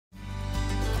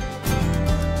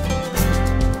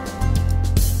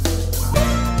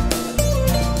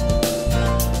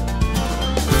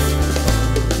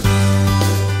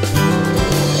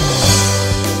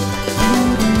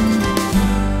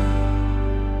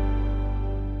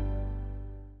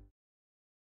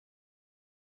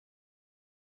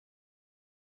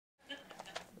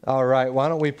All right, why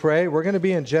don't we pray? We're going to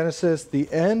be in Genesis, the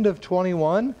end of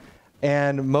 21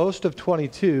 and most of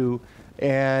 22.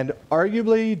 And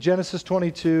arguably, Genesis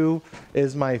 22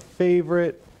 is my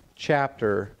favorite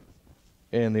chapter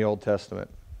in the Old Testament.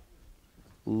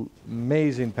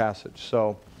 Amazing passage.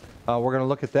 So we're going to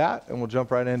look at that and we'll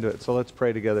jump right into it. So let's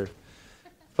pray together.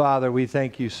 Father, we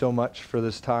thank you so much for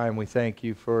this time. We thank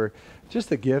you for just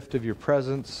the gift of your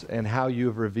presence and how you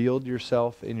have revealed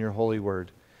yourself in your holy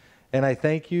word. And I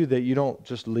thank you that you don't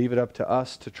just leave it up to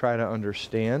us to try to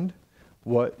understand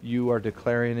what you are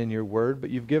declaring in your word, but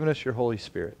you've given us your Holy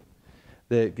Spirit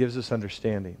that gives us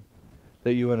understanding,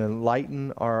 that you would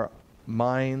enlighten our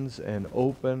minds and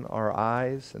open our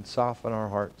eyes and soften our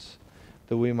hearts,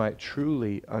 that we might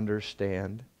truly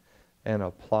understand and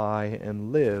apply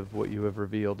and live what you have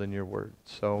revealed in your word.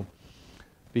 So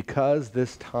because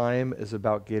this time is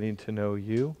about getting to know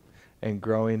you and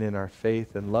growing in our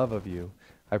faith and love of you,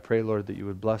 I pray, Lord, that you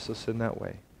would bless us in that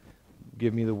way.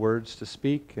 Give me the words to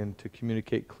speak and to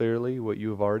communicate clearly what you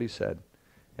have already said.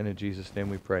 And in Jesus' name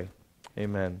we pray.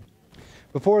 Amen.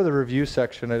 Before the review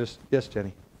section, yes,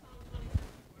 Jenny.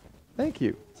 Thank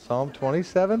you. Psalm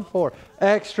 27:4.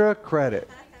 Extra credit.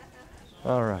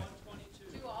 All right.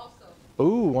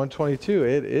 Ooh, 122.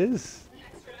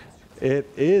 It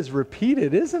is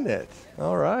repeated, isn't it?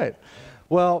 All right.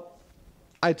 Well,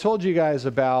 I told you guys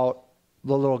about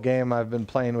the little game I've been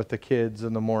playing with the kids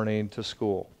in the morning to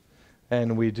school.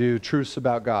 And we do truths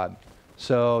about God.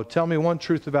 So tell me one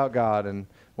truth about God, and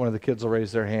one of the kids will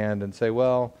raise their hand and say,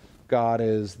 well, God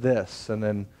is this. And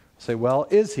then say, well,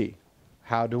 is he?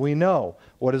 How do we know?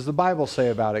 What does the Bible say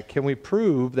about it? Can we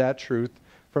prove that truth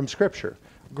from Scripture?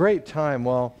 Great time.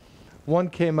 Well,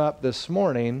 one came up this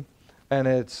morning, and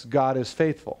it's God is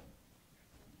faithful.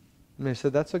 And they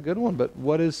said, that's a good one, but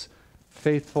what does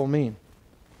faithful mean?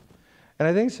 And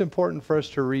I think it's important for us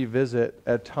to revisit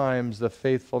at times the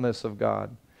faithfulness of God.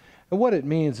 And what it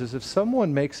means is if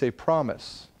someone makes a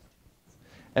promise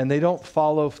and they don't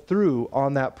follow through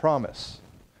on that promise,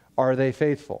 are they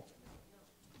faithful?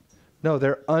 No,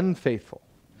 they're unfaithful.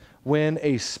 When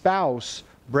a spouse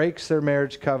breaks their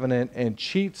marriage covenant and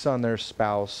cheats on their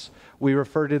spouse, we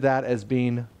refer to that as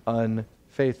being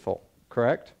unfaithful,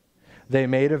 correct? They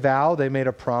made a vow, they made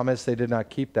a promise, they did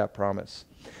not keep that promise.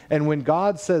 And when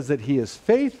God says that he is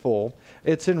faithful,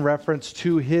 it's in reference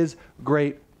to his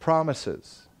great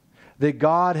promises. That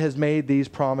God has made these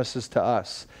promises to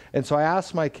us. And so I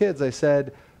asked my kids, I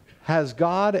said, has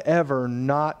God ever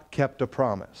not kept a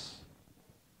promise?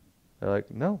 They're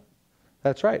like, no.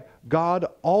 That's right. God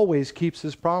always keeps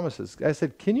his promises. I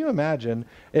said, can you imagine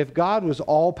if God was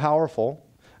all-powerful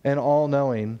and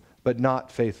all-knowing, but not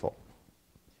faithful?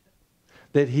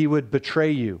 That he would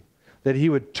betray you, that he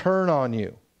would turn on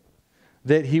you,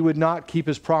 that he would not keep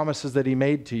his promises that he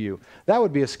made to you. That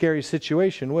would be a scary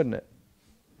situation, wouldn't it?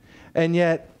 And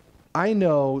yet, I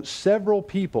know several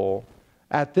people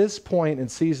at this point and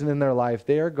season in their life,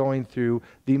 they are going through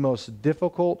the most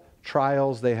difficult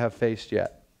trials they have faced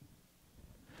yet.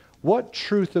 What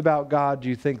truth about God do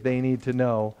you think they need to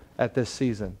know at this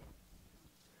season?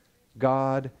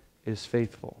 God is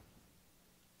faithful.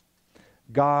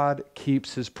 God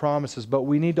keeps his promises, but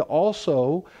we need to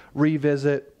also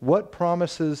revisit what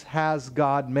promises has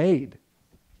God made.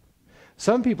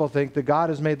 Some people think that God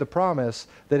has made the promise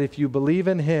that if you believe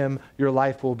in him, your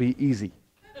life will be easy.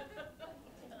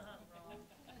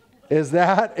 Is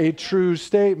that a true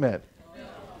statement?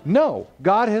 No,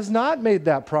 God has not made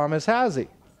that promise, has he?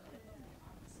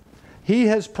 He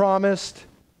has promised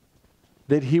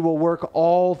that he will work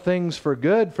all things for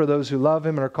good for those who love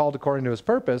him and are called according to his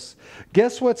purpose.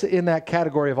 Guess what's in that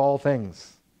category of all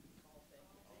things?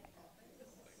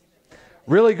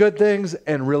 Really good things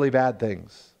and really bad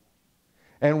things.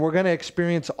 And we're going to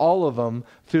experience all of them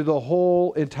through the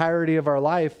whole entirety of our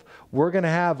life. We're going to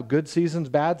have good seasons,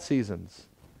 bad seasons,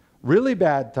 really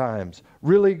bad times,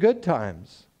 really good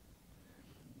times.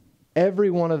 Every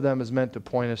one of them is meant to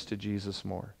point us to Jesus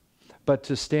more. But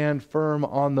to stand firm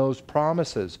on those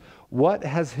promises. What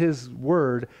has his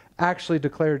word actually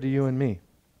declared to you and me?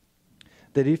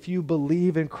 That if you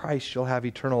believe in Christ, you'll have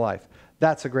eternal life.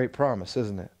 That's a great promise,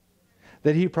 isn't it?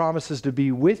 That he promises to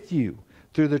be with you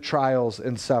through the trials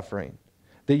and suffering.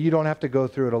 That you don't have to go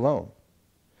through it alone.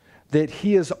 That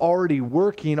he is already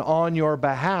working on your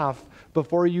behalf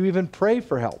before you even pray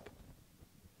for help.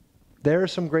 There are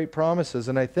some great promises,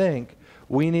 and I think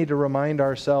we need to remind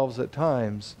ourselves at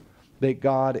times that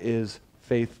God is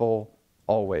faithful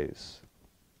always.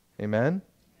 Amen?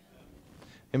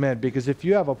 Amen. Because if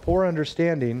you have a poor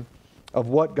understanding of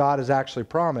what God has actually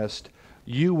promised,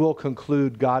 you will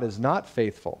conclude God is not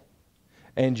faithful.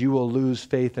 and you will lose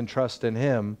faith and trust in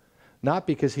him, not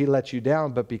because he let you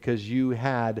down, but because you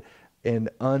had an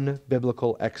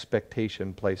unbiblical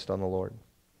expectation placed on the Lord.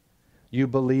 You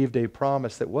believed a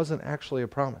promise that wasn't actually a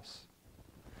promise.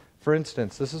 For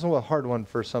instance, this is a hard one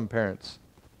for some parents.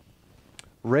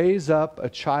 Raise up a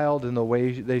child in the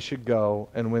way they should go,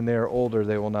 and when they are older,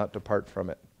 they will not depart from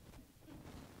it.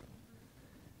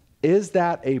 Is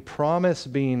that a promise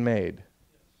being made?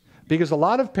 Because a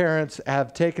lot of parents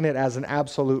have taken it as an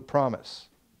absolute promise.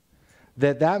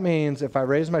 That means if I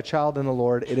raise my child in the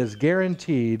Lord, it is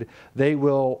guaranteed they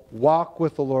will walk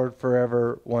with the Lord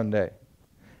forever one day.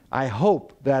 I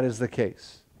hope that is the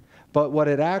case. But what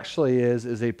it actually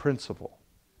is a principle.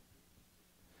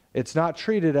 It's not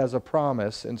treated as a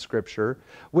promise in Scripture,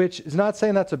 which is not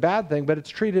saying that's a bad thing, but it's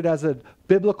treated as a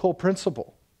biblical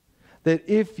principle. That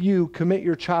if you commit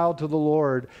your child to the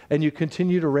Lord and you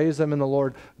continue to raise them in the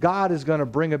Lord, God is going to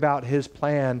bring about his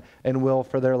plan and will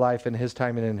for their life in his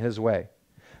time and in his way.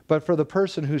 But for the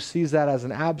person who sees that as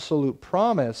an absolute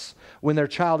promise, when their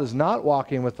child is not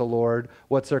walking with the Lord,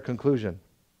 what's their conclusion?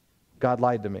 God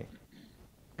lied to me.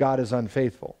 God is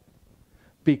unfaithful.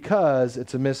 Because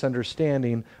it's a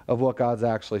misunderstanding of what God's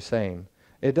actually saying.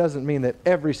 It doesn't mean that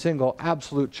every single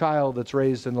absolute child that's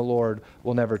raised in the Lord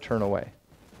will never turn away.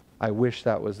 I wish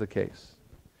that was the case.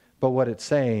 But what it's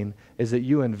saying is that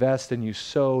you invest and you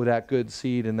sow that good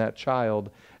seed in that child,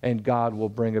 and God will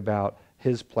bring about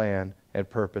his plan and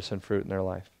purpose and fruit in their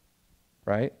life.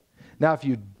 Right? Now, if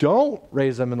you don't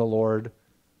raise them in the Lord,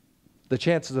 the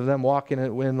chances of them walking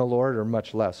in the Lord are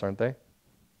much less, aren't they?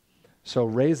 So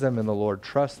raise them in the Lord.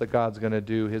 Trust that God's going to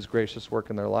do his gracious work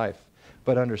in their life.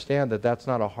 But understand that that's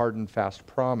not a hard and fast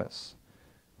promise.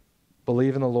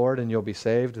 Believe in the Lord and you'll be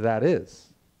saved. That is.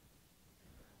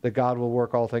 That God will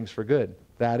work all things for good.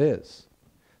 That is.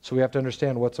 So we have to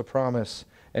understand what's a promise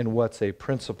and what's a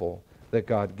principle that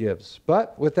God gives.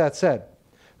 But with that said,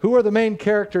 who are the main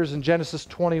characters in Genesis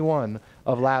 21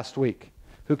 of last week?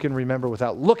 Who can remember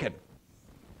without looking?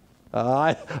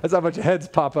 I saw a bunch of heads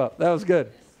pop up. That was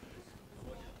good.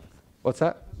 What's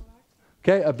that?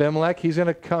 Okay, Abimelech. He's going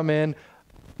to come in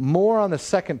more on the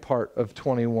second part of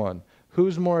 21.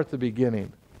 Who's more at the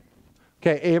beginning?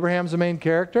 Okay, Abraham's the main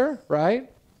character, right?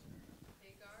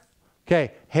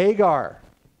 Okay, Hagar,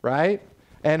 right?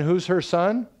 And who's her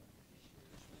son?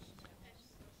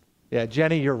 Yeah,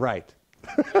 Jenny, you're right.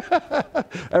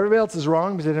 Everybody else is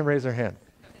wrong because they didn't raise their hand.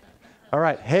 All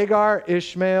right, Hagar,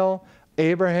 Ishmael,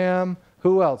 Abraham.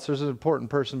 Who else? There's an important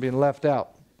person being left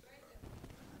out.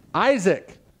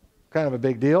 Isaac. Kind of a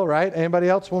big deal, right? Anybody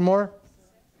else? One more?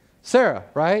 Sarah,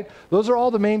 right? Those are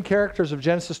all the main characters of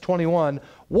Genesis 21.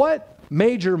 What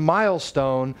major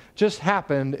milestone just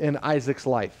happened in Isaac's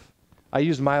life? I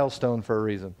use milestone for a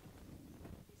reason.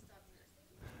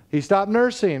 He stopped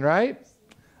nursing, right?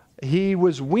 He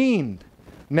was weaned.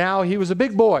 Now he was a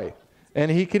big boy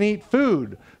and he can eat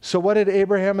food. So what did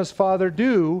Abraham, his father,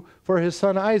 do for his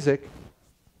son Isaac?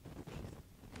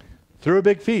 Threw a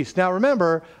big feast. Now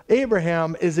remember,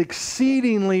 Abraham is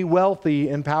exceedingly wealthy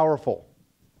and powerful.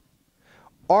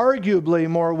 Arguably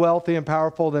more wealthy and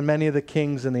powerful than many of the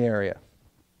kings in the area,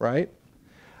 right?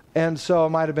 And so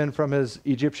it might have been from his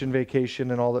Egyptian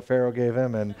vacation and all that Pharaoh gave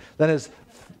him, and then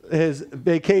his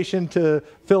vacation to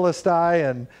Philistine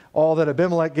and all that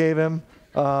Abimelech gave him,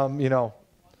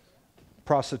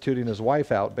 prostituting his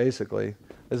wife out, basically,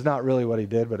 is not really what he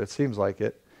did, but it seems like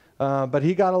it. But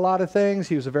he got a lot of things.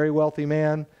 He was a very wealthy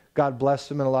man. God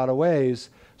blessed him in a lot of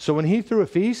ways. So when he threw a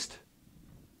feast,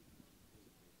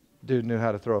 dude knew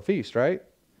how to throw a feast, right?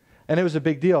 And it was a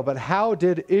big deal. But how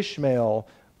did Ishmael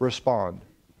respond?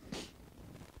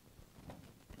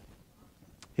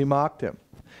 He mocked him.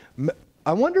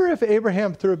 I wonder if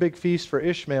Abraham threw a big feast for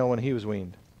Ishmael when he was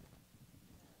weaned.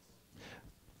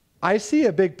 I see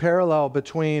a big parallel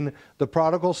between the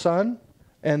prodigal son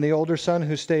and the older son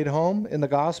who stayed home in the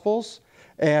Gospels,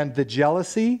 and the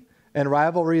jealousy and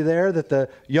rivalry there, that the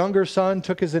younger son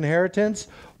took his inheritance,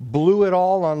 blew it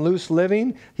all on loose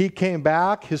living. He came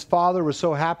back. His father was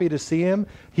so happy to see him.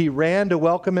 He ran to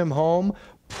welcome him home,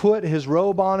 put his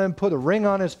robe on him, put a ring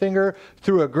on his finger,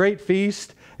 threw a great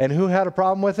feast. And who had a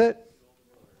problem with it?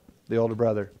 The older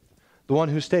brother. The one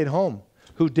who stayed home,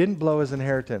 who didn't blow his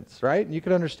inheritance, right? And you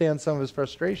can understand some of his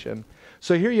frustration.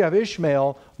 So here you have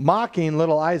Ishmael mocking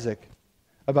little Isaac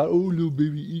about, oh, little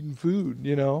baby eating food,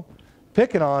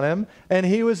 picking on him. And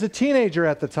he was a teenager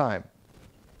at the time.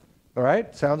 All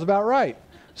right? Sounds about right.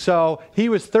 So he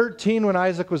was 13 when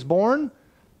Isaac was born.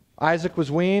 Isaac was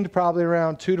weaned probably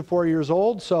around 2 to 4 years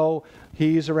old. So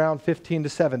he's around 15 to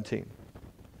 17.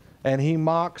 And he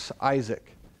mocks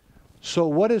Isaac. So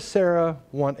what does Sarah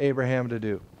want Abraham to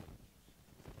do?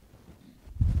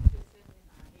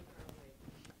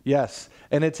 Yes.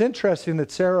 And it's interesting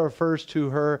that Sarah refers to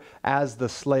her as the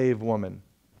slave woman.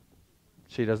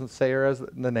 She doesn't say her as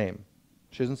the name.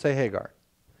 She doesn't say Hagar.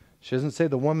 She doesn't say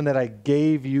the woman that I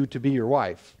gave you to be your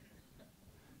wife.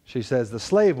 She says the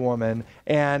slave woman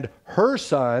and her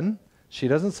son. She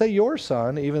doesn't say your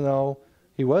son, even though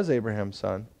he was Abraham's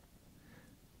son.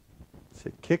 She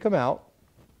said, kick him out.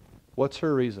 What's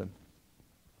her reason?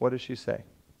 What does she say?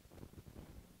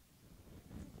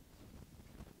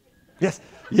 Yes.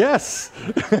 Yes.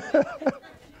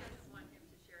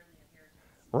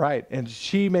 Right. And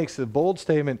she makes a bold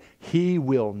statement. He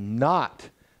will not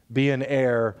be an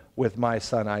heir with my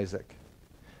son Isaac.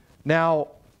 Now,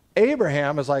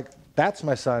 Abraham is like, that's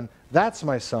my son. That's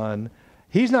my son.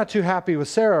 He's not too happy with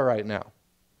Sarah right now.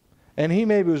 And he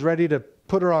maybe was ready to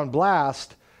put her on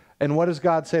blast. And what does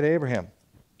God say to Abraham?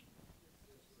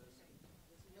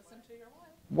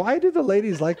 Why do the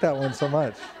ladies like that one so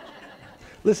much?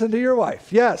 Listen to your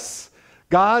wife. Yes.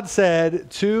 God said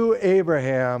to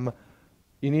Abraham,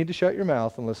 you need to shut your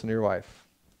mouth and listen to your wife.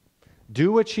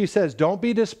 Do what she says. Don't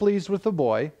be displeased with the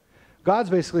boy. God's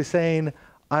basically saying,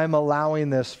 I'm allowing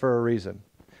this for a reason.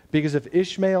 Because if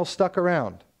Ishmael stuck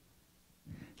around,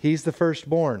 he's the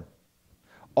firstborn.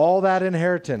 All that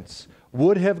inheritance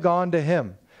would have gone to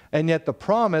him. And yet the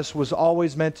promise was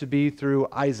always meant to be through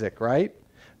Isaac, right?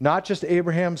 Not just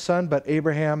Abraham's son, but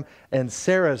Abraham and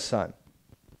Sarah's son.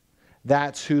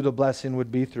 That's who the blessing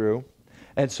would be through.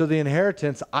 And so the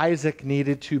inheritance, Isaac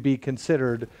needed to be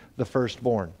considered the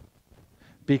firstborn.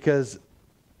 Because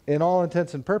in all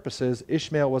intents and purposes,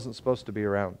 Ishmael wasn't supposed to be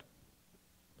around.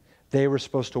 They were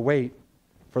supposed to wait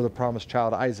for the promised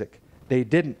child Isaac. They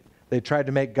didn't. They tried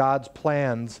to make God's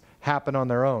plans happen on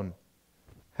their own.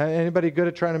 Anybody good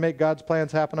at trying to make God's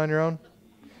plans happen on your own?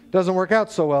 Doesn't work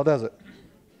out so well, does it?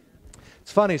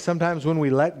 It's funny, sometimes when we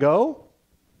let go,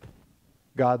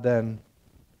 God then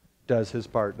does his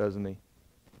part, doesn't he?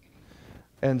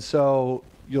 And so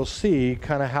you'll see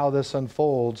kind of how this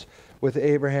unfolds with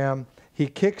Abraham. He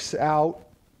kicks out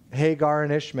Hagar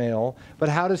and Ishmael, but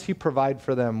how does he provide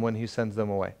for them when he sends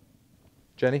them away?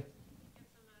 Jenny?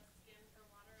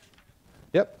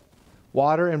 Yep.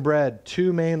 Water and bread,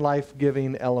 two main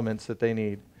life-giving elements that they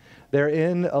need. They're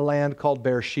in a land called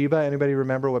Beersheba. Anybody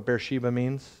remember what Beersheba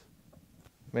means?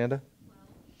 Amanda?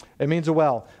 It means a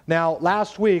well. Now,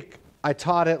 last week, I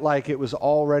taught it like it was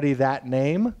already that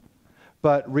name,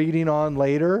 but reading on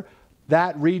later,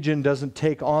 that region doesn't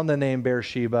take on the name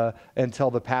Beersheba until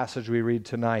the passage we read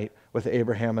tonight with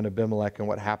Abraham and Abimelech and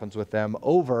what happens with them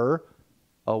over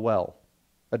a well,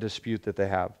 a dispute that they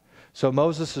have. So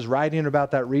Moses is writing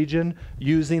about that region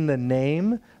using the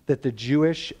name that the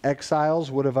Jewish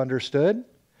exiles would have understood,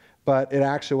 but it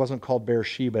actually wasn't called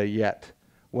Beersheba yet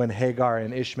when Hagar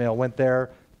and Ishmael went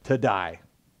there to die.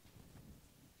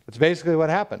 That's basically what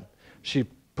happened. She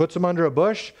puts them under a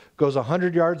bush, goes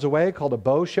 100 yards away, called a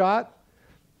bow shot,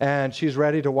 and she's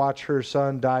ready to watch her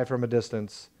son die from a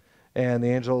distance. And the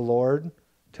angel of the Lord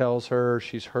tells her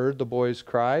she's heard the boy's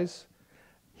cries.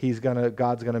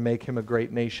 God's going to make him a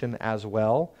great nation as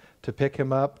well, to pick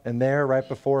him up. And there, right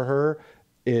before her,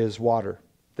 is water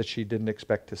that she didn't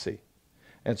expect to see.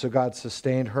 And so God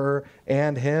sustained her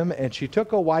and him, and she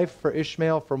took a wife for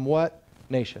Ishmael from what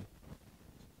nation?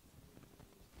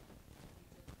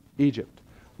 Egypt,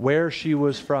 where she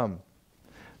was from,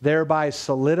 thereby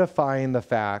solidifying the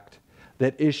fact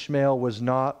that Ishmael was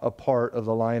not a part of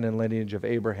the line and lineage of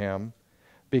Abraham,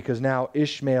 because now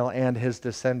Ishmael and his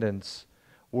descendants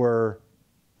were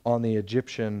on the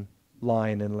Egyptian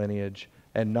line and lineage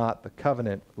and not the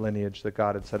covenant lineage that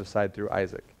God had set aside through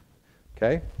Isaac.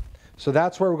 Okay? So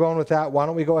that's where we're going with that. Why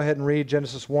don't we go ahead and read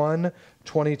Genesis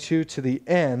 1:22 to the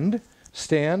end.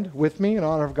 Stand with me in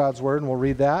honor of God's word, and we'll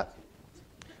read that.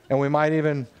 And we might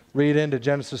even read into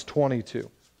Genesis 22.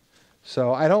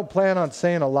 So I don't plan on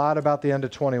saying a lot about the end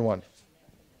of 21.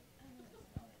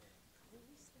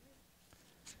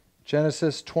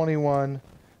 Genesis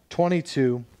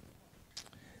 21:22.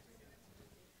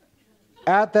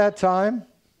 At that time,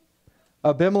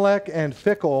 Abimelech and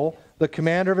Phicol, the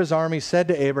commander of his army, said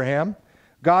to Abraham,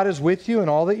 God is with you in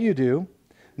all that you do.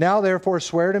 Now therefore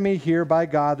swear to me here by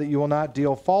God that you will not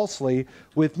deal falsely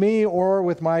with me or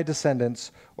with my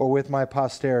descendants or with my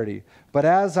posterity. But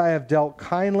as I have dealt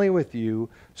kindly with you,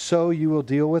 so you will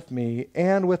deal with me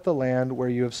and with the land where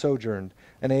you have sojourned.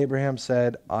 And Abraham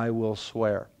said, I will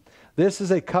swear. This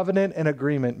is a covenant and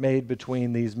agreement made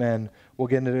between these men. We'll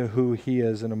get into who he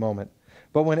is in a moment.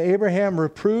 But when Abraham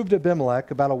reproved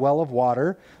Abimelech about a well of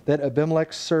water that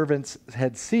Abimelech's servants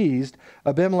had seized,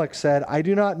 Abimelech said, I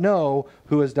do not know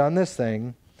who has done this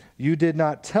thing. You did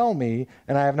not tell me,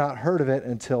 and I have not heard of it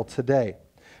until today.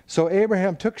 So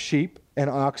Abraham took sheep and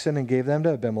oxen and gave them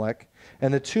to Abimelech,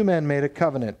 and the two men made a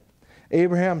covenant.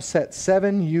 Abraham set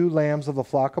 7 ewe lambs of the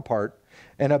flock apart,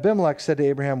 and Abimelech said to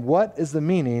Abraham, "What is the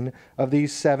meaning of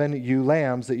these 7 ewe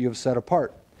lambs that you have set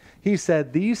apart?" He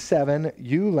said, "These 7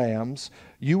 ewe lambs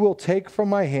you will take from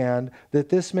my hand, that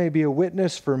this may be a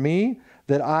witness for me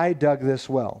that I dug this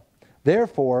well."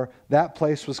 Therefore, that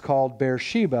place was called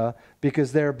Beersheba,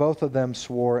 because there both of them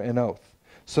swore an oath.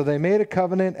 So they made a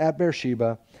covenant at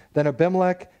Beersheba. Then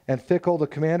Abimelech and Phicol, the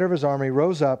commander of his army,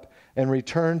 rose up and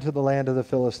returned to the land of the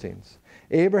Philistines.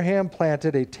 Abraham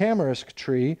planted a tamarisk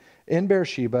tree in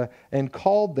Beersheba and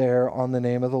called there on the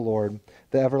name of the Lord,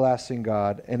 the everlasting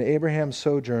God. And Abraham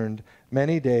sojourned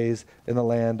many days in the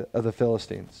land of the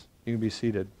Philistines. You can be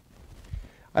seated.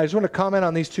 I just want to comment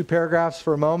on these 2 paragraphs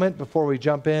for a moment before we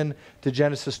jump in to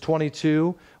Genesis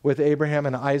 22 with Abraham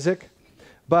and Isaac.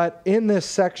 But in this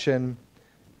section,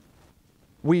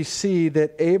 we see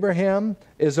that Abraham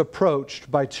is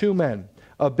approached by 2 men.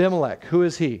 Abimelech, who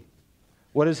is he?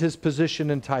 What is his position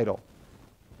and title?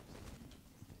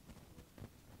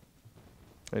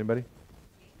 Anybody?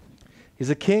 He's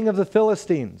a king of the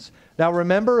Philistines. Now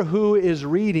remember who is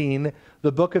reading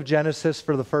the book of Genesis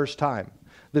for the first time.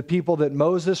 The people that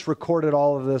Moses recorded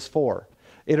all of this for.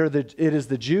 It is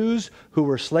the Jews who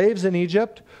were slaves in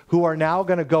Egypt, who are now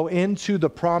going to go into the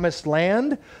promised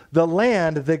land, the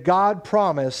land that God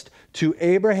promised to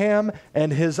Abraham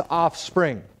and his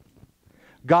offspring.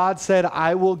 God said,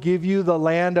 "I will give you the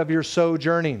land of your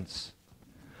sojournings."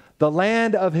 The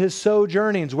land of his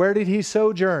sojournings. Where did he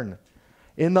sojourn?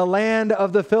 In the land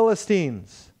of the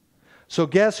Philistines. So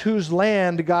guess whose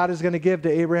land God is going to give to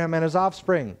Abraham and his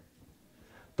offspring?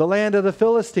 The land of the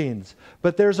Philistines.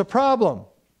 But there's a problem.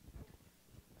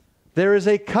 There is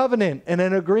a covenant and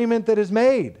an agreement that is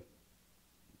made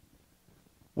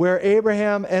where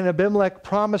Abraham and Abimelech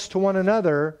promise to one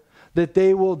another that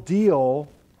they will deal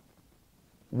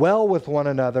well with one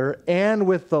another and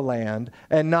with the land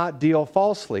and not deal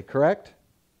falsely, correct?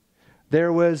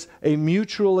 There was a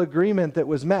mutual agreement that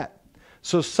was met.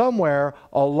 So somewhere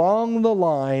along the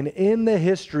line in the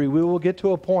history, we will get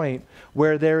to a point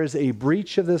where there is a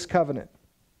breach of this covenant.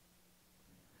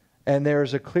 And there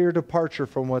is a clear departure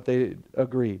from what they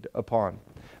agreed upon.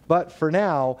 But for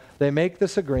now, they make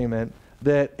this agreement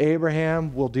that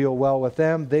Abraham will deal well with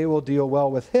them, they will deal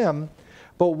well with him.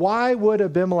 But why would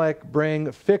Abimelech bring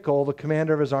Phicol, the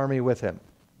commander of his army, with him?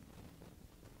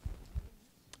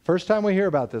 First time we hear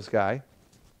about this guy.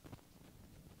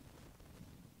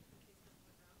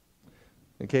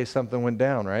 In case something went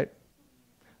down, right?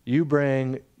 You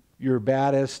bring your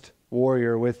baddest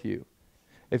warrior with you.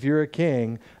 If you're a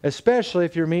king, especially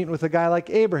if you're meeting with a guy like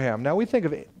Abraham. Now we think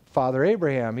of Father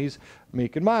Abraham. He's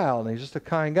meek and mild, and he's just a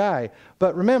kind guy.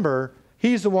 But remember,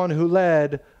 he's the one who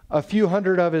led a few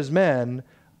hundred of his men,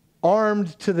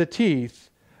 armed to the teeth,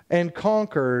 and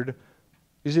conquered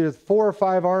either 4 or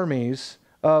 5 armies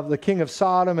of the king of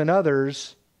Sodom and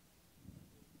others.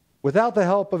 Without the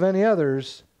help of any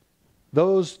others,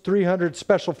 those 300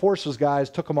 special forces guys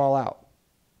took them all out.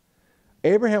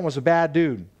 Abraham was a bad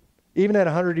dude, even at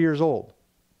 100 years old.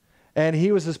 And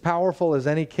he was as powerful as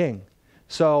any king.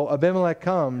 So Abimelech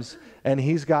comes, and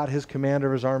he's got his commander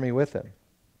of his army with him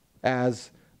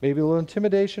as maybe a little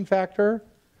intimidation factor,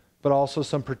 but also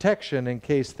some protection in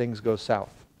case things go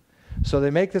south. So they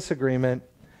make this agreement.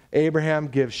 Abraham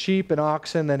gives sheep and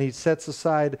oxen, then he sets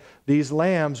aside these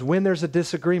lambs when there's a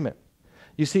disagreement.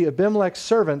 You see, Abimelech's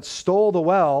servants stole the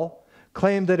well,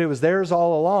 claimed that it was theirs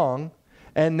all along,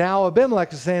 and now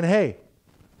Abimelech is saying, "Hey,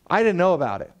 I didn't know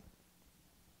about it."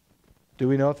 Do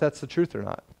we know if that's the truth or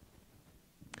not?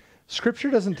 Scripture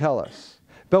doesn't tell us,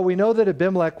 but we know that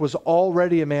Abimelech was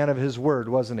already a man of his word,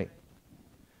 wasn't he?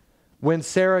 When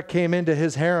Sarah came into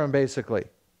his harem, basically,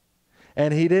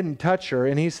 and he didn't touch her,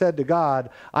 and he said to God,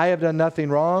 "I have done nothing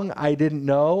wrong, I didn't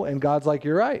know," and God's like,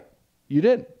 "You're right, you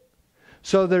didn't."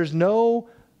 So there's no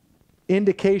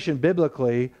indication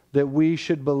biblically that we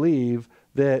should believe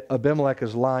that Abimelech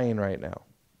is lying right now.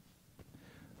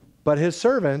 But his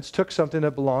servants took something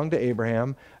that belonged to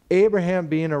Abraham. Abraham,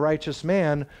 being a righteous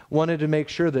man, wanted to make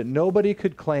sure that nobody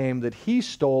could claim that he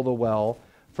stole the well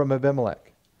from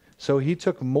Abimelech. So he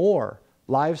took more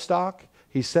livestock.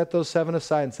 He set those 7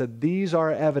 aside and said, "These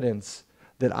are evidence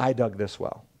that I dug this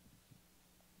well."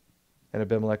 And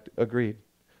Abimelech agreed.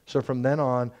 So from then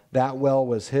on, that well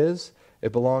was his.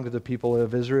 It belonged to the people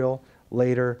of Israel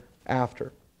later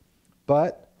after.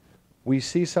 But we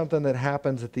see something that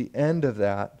happens at the end of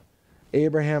that.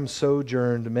 Abraham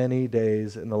sojourned many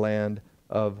days in the land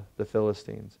of the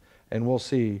Philistines. And we'll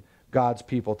see God's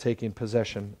people taking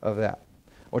possession of that.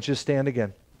 I want you to stand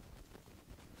again.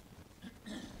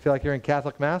 Feel like you're in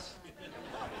Catholic Mass?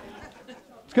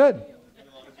 It's good.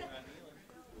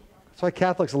 That's why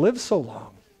Catholics live so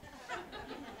long.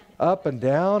 Up and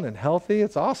down and healthy.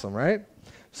 It's awesome, right?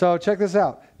 So check this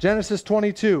out. Genesis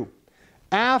 22.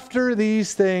 After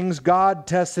these things, God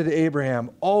tested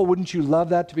Abraham. Oh, wouldn't you love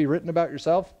that to be written about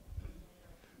yourself?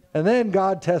 And then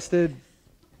God tested,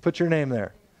 put your name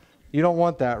there. You don't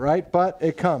want that, right? But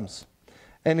it comes.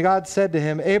 And God said to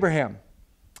him, Abraham.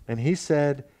 And he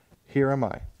said, here am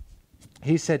I.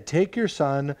 He said, take your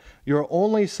son, your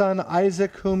only son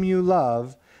Isaac, whom you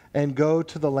love, and go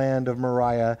to the land of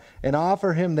Moriah, and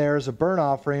offer him there as a burnt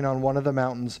offering on one of the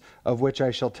mountains of which I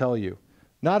shall tell you.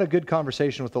 Not a good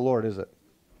conversation with the Lord, is it?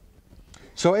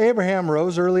 So Abraham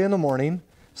rose early in the morning,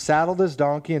 saddled his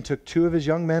donkey, and took 2 of his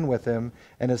young men with him,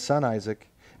 and his son Isaac.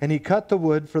 And he cut the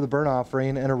wood for the burnt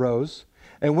offering, and arose,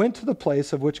 and went to the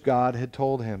place of which God had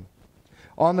told him.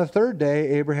 On the 3rd day,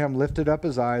 Abraham lifted up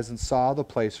his eyes and saw the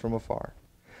place from afar.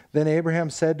 Then Abraham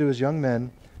said to his young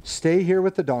men, stay here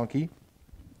with the donkey.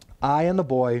 I and the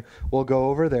boy will go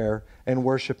over there and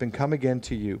worship and come again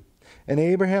to you. And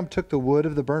Abraham took the wood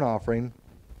of the burnt offering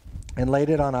and laid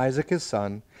it on Isaac his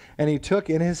son, and he took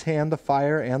in his hand the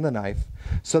fire and the knife.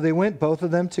 So they went both of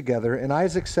them together, and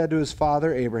Isaac said to his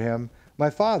father Abraham,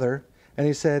 my father. And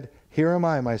he said, here am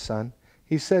I, my son.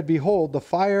 He said, behold, the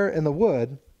fire and the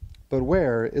wood, but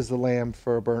where is the lamb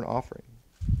for a burnt offering?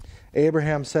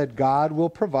 Abraham said, God will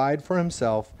provide for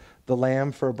himself the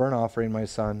lamb for a burnt offering, my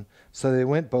son. So they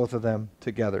went both of them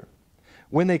together.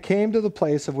 When they came to the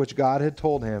place of which God had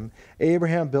told him,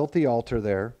 Abraham built the altar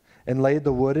there, and laid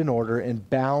the wood in order, and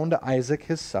bound Isaac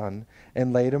his son,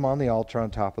 and laid him on the altar on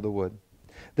top of the wood.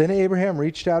 Then Abraham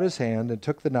reached out his hand and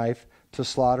took the knife to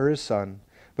slaughter his son.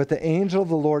 But the angel of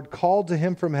the Lord called to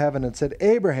him from heaven and said,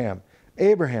 Abraham,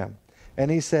 Abraham. And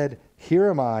he said, here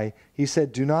am I. He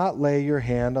said, do not lay your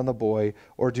hand on the boy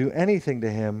or do anything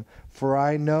to him, for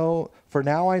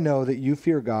now I know that you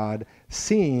fear God,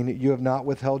 seeing you have not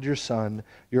withheld your son,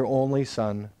 your only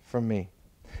son, from me.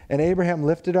 And Abraham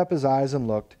lifted up his eyes and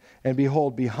looked, and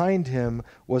behold, behind him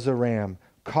was a ram,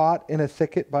 caught in a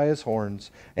thicket by his horns.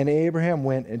 And Abraham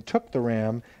went and took the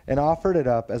ram and offered it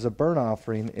up as a burnt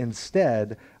offering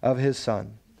instead of his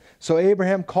son. So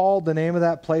Abraham called the name of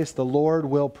that place, the Lord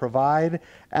will provide,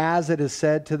 as it is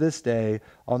said to this day,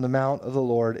 on the mount of the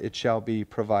Lord it shall be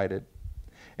provided.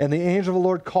 And the angel of the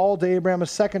Lord called to Abraham a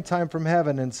second time from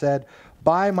heaven and said,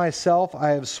 by myself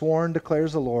I have sworn,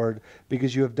 declares the Lord,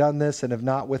 because you have done this and have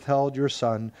not withheld your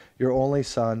son, your only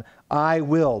son. I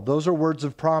will. Those are words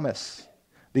of promise.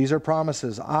 These are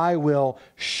promises. I will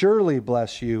surely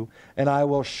bless you, and I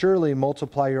will surely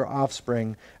multiply your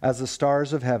offspring as the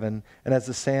stars of heaven and as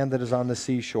the sand that is on the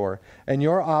seashore. And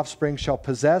your offspring shall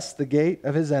possess the gate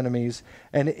of his enemies,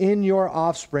 and in your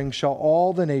offspring shall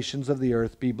all the nations of the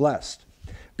earth be blessed,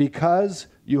 because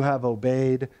you have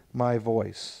obeyed my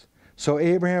voice. So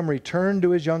Abraham returned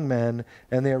to his young men,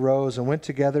 and they arose and went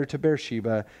together to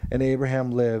Beersheba, and Abraham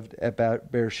lived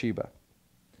at Beersheba.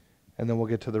 And then we'll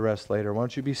get to the rest later. Why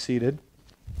don't you be seated?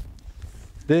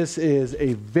 This is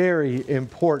a very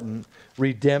important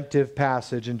redemptive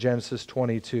passage in Genesis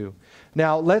 22.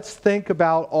 Now, let's think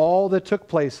about all that took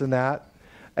place in that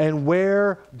and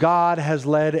where God has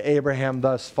led Abraham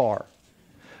thus far.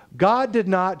 God did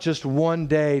not just one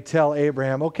day tell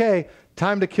Abraham, okay,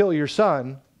 time to kill your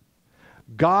son.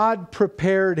 God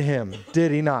prepared him,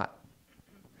 did he not?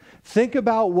 Think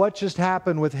about what just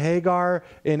happened with Hagar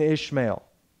and Ishmael.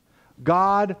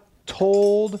 God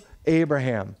told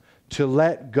Abraham to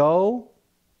let go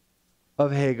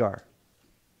of Hagar,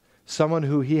 someone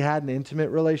who he had an intimate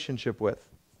relationship with,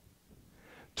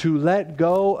 to let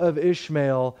go of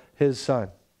Ishmael, his son.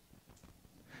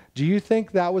 Do you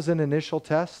think that was an initial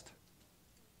test?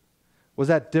 Was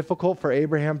that difficult for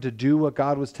Abraham to do what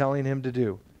God was telling him to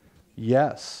do?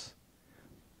 Yes.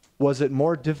 Was it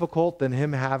more difficult than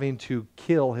him having to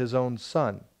kill his own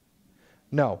son?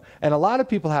 No. And a lot of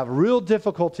people have real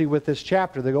difficulty with this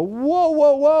chapter. They go, whoa,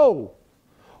 whoa, whoa.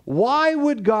 Why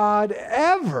would God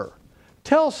ever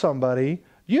tell somebody,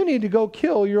 you need to go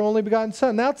kill your only begotten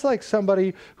son? That's like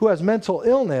somebody who has mental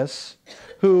illness,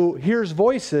 who hears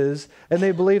voices, and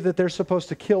they believe that they're supposed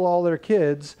to kill all their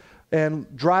kids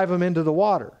and drive them into the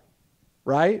water,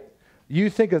 right? You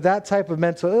think of that type of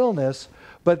mental illness,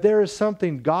 but there is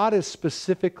something God is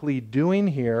specifically doing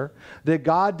here that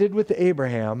God did with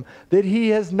Abraham that he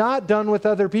has not done with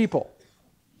other people.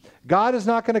 God is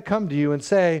not going to come to you and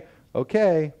say,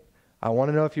 okay, I want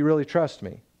to know if you really trust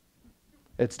me.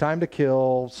 It's time to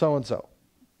kill so-and-so.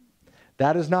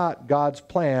 That is not God's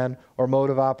plan or mode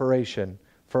of operation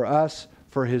for us,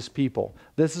 for his people.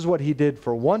 This is what he did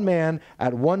for one man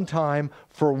at one time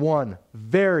for one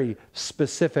very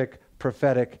specific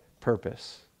prophetic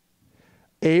purpose.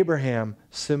 Abraham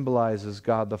symbolizes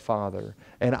God the Father,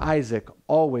 and Isaac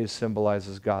always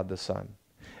symbolizes God the Son.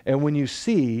 And when you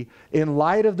see, in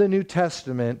light of the New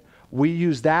Testament, we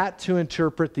use that to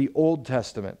interpret the Old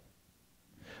Testament.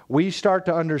 We start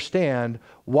to understand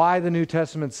why the New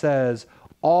Testament says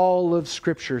all of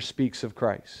Scripture speaks of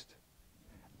Christ.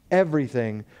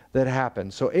 Everything that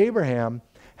happened. So Abraham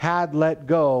had let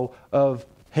go of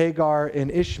Hagar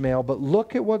and Ishmael, but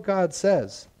look at what God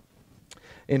says.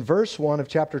 In verse 1 of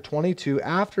chapter 22,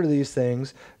 after these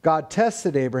things, God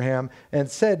tested Abraham and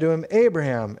said to him,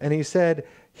 Abraham, and he said,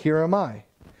 here am I.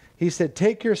 He said,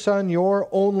 take your son, your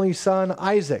only son,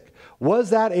 Isaac.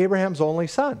 Was that Abraham's only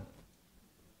son?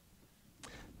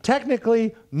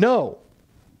 Technically, no.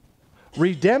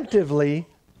 Redemptively,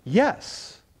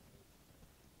 yes.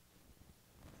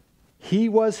 He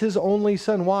was his only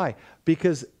son. Why?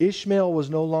 Because Ishmael was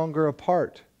no longer a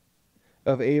part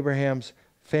of Abraham's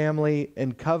family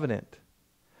and covenant.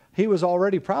 He was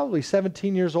already probably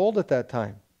 17 years old at that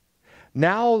time.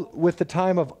 Now, with the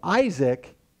time of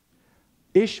Isaac,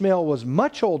 Ishmael was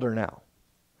much older now.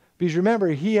 Because remember,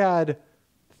 he had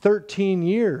 13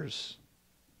 years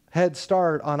head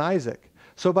start on Isaac.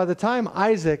 So by the time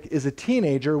Isaac is a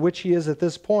teenager, which he is at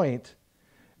this point,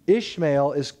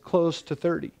 Ishmael is close to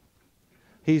 30.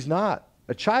 He's not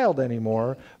a child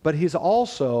anymore, but he's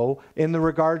also, in the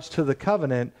regards to the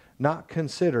covenant, not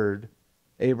considered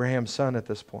Abraham's son at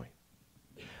this point.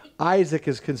 Isaac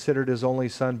is considered his only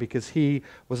son because he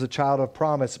was a child of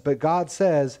promise. But God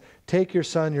says, take your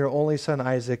son, your only son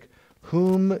Isaac,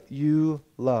 whom you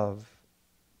love,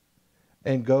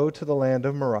 and go to the land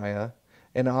of Moriah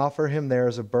and offer him there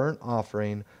as a burnt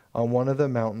offering on one of the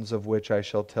mountains of which I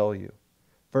shall tell you.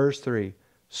 Verse 3,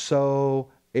 so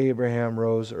Abraham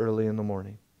rose early in the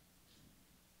morning.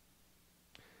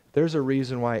 There's a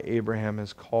reason why Abraham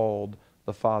is called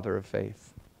the father of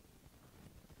faith.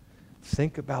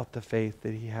 Think about the faith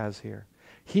that he has here.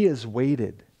 He has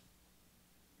waited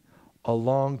a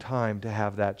long time to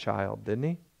have that child, didn't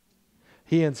he?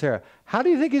 He and Sarah. How do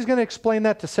you think he's going to explain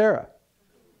that to Sarah?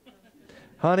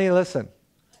 Honey, listen.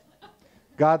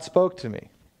 God spoke to me.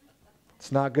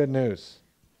 It's not good news.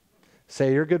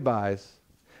 Say your goodbyes.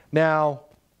 Now,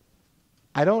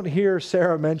 I don't hear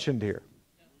Sarah mentioned here.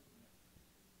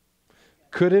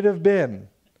 Could it have been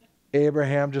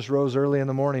Abraham just rose early in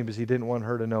the morning because he didn't want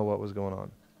her to know what was going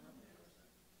on?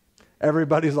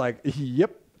 Everybody's like,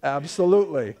 yep,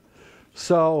 absolutely.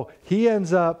 So he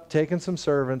ends up taking some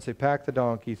servants. They pack the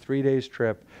donkey, 3 days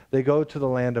trip. They go to the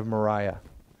land of Moriah,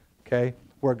 okay,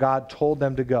 where God told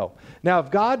them to go. Now,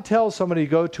 if God tells somebody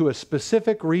to go to a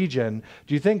specific region,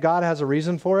 do you think God has a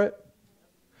reason for it?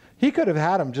 He could have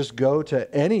had him just go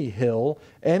to any hill,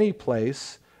 any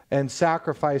place, and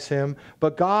sacrifice him.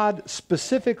 But God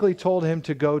specifically told him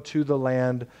to go to the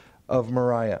land of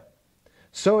Moriah.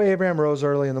 So Abraham rose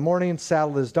early in the morning,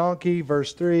 saddled his donkey,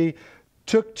 verse 3,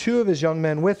 took 2 of his young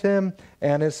men with him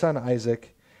and his son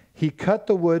Isaac. He cut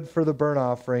the wood for the burnt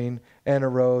offering and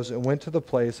arose and went to the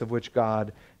place of which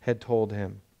God had told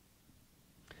him.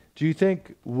 Do you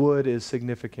think wood is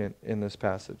significant in this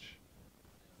passage?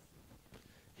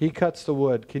 He cuts the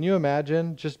wood. Can you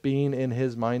imagine just being in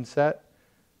his mindset?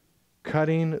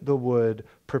 Cutting the wood,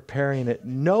 preparing it,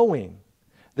 knowing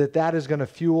that that is going to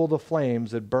fuel the flames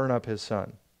that burn up his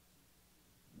son.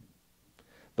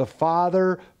 The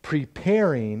father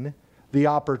preparing the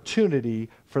opportunity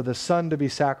for the son to be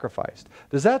sacrificed.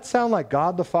 Does that sound like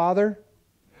God the Father,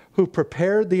 who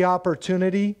prepared the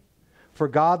opportunity for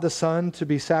God the Son to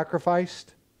be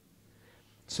sacrificed?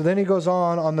 So then he goes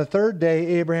on the 3rd day,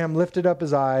 Abraham lifted up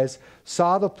his eyes,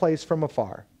 saw the place from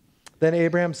afar. Then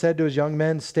Abraham said to his young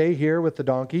men, stay here with the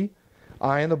donkey.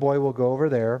 I and the boy will go over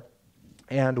there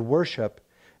and worship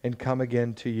and come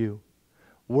again to you.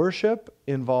 Worship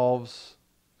involves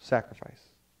sacrifice.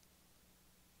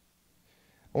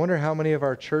 I wonder how many of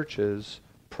our churches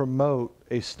promote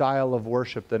a style of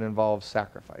worship that involves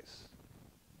sacrifice.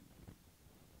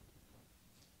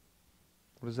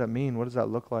 What does that mean? What does that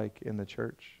look like in the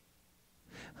church?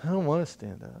 I don't want to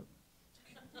stand up.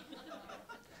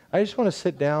 I just want to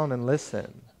sit down and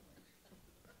listen.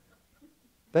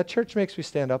 That church makes me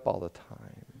stand up all the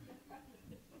time.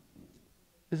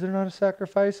 Is there not a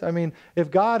sacrifice? I mean,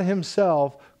 if God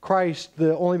himself, Christ,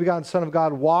 the only begotten Son of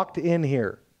God, walked in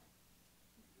here,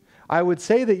 I would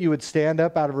say that you would stand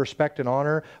up out of respect and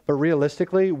honor, but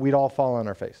realistically, we'd all fall on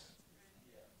our face.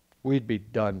 We'd be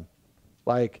done.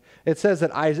 Like, it says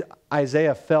that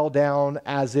Isaiah fell down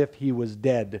as if he was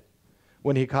dead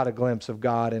when he caught a glimpse of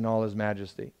God in all his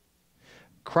majesty.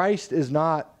 Christ is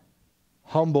not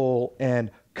humble and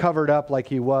covered up like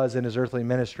he was in his earthly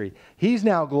ministry. He's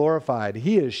now glorified.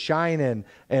 He is shining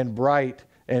and bright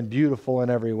and beautiful in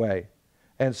every way.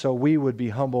 And so we would be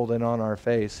humbled and on our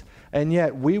face. And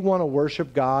yet we want to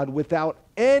worship God without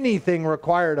anything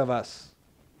required of us.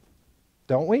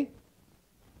 Don't we?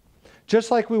 Just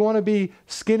like we want to be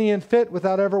skinny and fit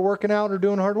without ever working out or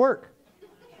doing hard work.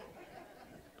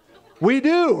 We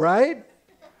do, right?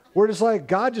 We're just like,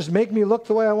 God, just make me look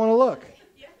the way I want to look.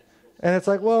 And it's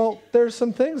like, well, there's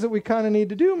some things that we kind of need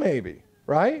to do maybe,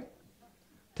 right?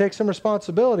 Take some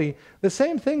responsibility. The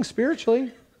same thing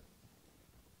spiritually.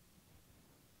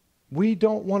 We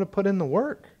don't want to put in the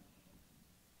work.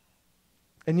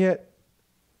 And yet,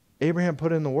 Abraham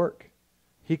put in the work.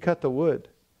 He cut the wood.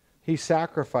 He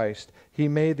sacrificed. He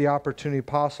made the opportunity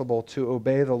possible to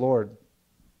obey the Lord.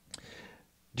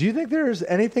 Do you think there's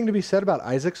anything to be said about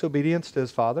Isaac's obedience to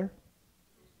his father?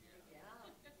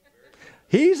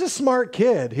 He's a smart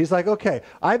kid. He's like, okay,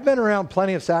 I've been around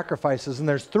plenty of sacrifices, and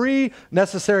there's 3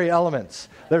 necessary elements.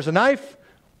 There's a knife,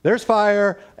 there's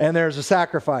fire, and there's a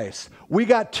sacrifice. We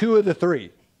got 2 of the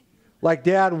 3. Like,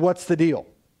 Dad, what's the deal?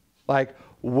 Like,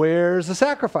 where's the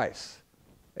sacrifice?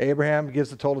 Abraham gives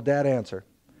the total dad answer.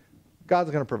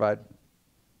 God's going to provide.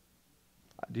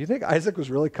 Do you think Isaac was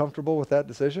really comfortable with that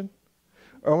decision?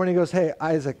 Or when he goes, hey,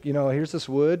 Isaac, here's this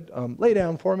wood. Lay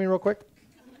down for me real quick.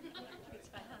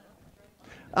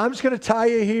 I'm just going to tie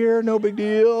you here. No big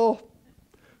deal.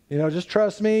 Just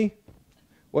trust me.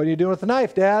 What are you doing with the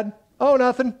knife, Dad? Oh,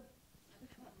 nothing.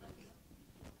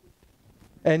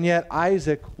 And yet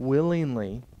Isaac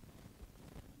willingly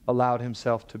allowed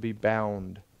himself to be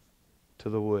bound to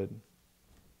the wood.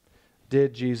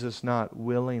 Did Jesus not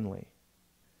willingly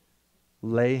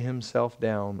lay himself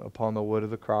down upon the wood of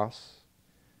the cross?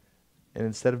 And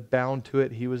instead of bound to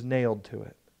it, he was nailed to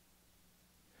it.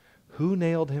 Who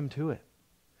nailed him to it?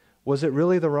 Was it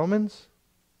really the Romans?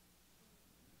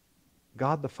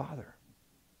 God the Father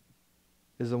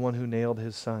is the one who nailed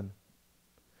his Son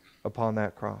upon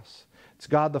that cross. It's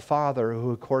God the Father who,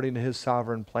 according to his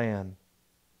sovereign plan,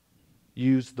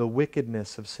 used the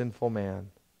wickedness of sinful man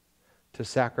to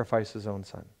sacrifice his own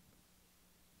Son.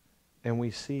 And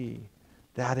we see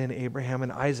that in Abraham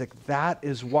and Isaac. That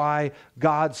is why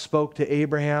God spoke to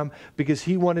Abraham, because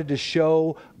he wanted to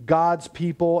show God's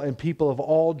people and people of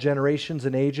all generations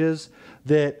and ages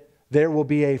that there will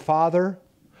be a father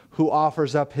who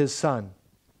offers up his son.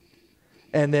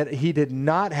 And that he did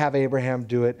not have Abraham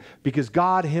do it because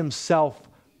God himself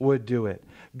would do it.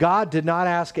 God did not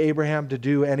ask Abraham to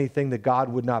do anything that God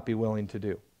would not be willing to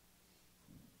do.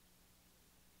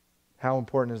 How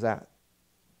important is that?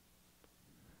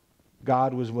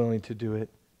 God was willing to do it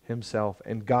himself,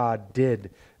 and God did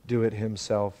do it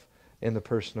himself in the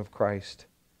person of Christ.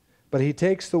 But he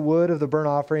takes the wood of the burnt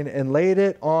offering and laid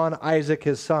it on Isaac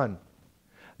his son.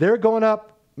 They're going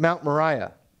up Mount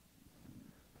Moriah.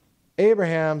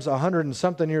 Abraham's 100 and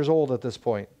something years old at this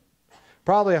point,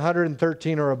 probably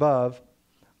 113 or above.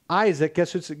 Isaac,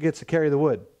 guess who gets to carry the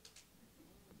wood?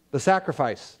 The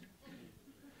sacrifice.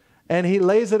 And he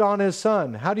lays it on his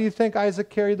son. How do you think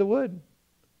Isaac carried the wood?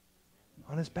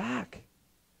 On his back,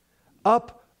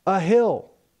 up a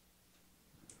hill.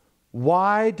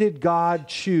 Why did God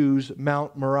choose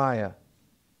Mount Moriah?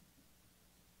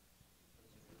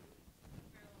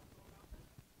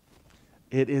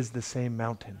 It is the same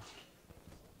mountain.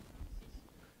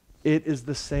 It is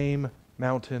the same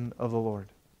mountain of the Lord.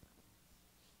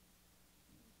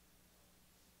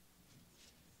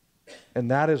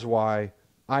 And that is why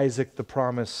Isaac, the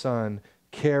promised son,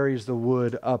 carries the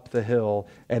wood up the hill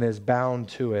and is bound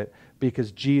to it,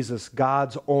 because Jesus,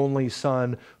 God's only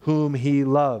son, whom he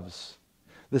loves.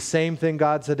 The same thing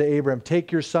God said to Abraham,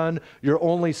 take your son, your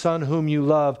only son whom you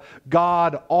love.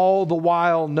 God, all the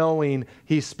while knowing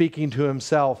he's speaking to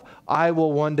himself, I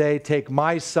will one day take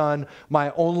my son,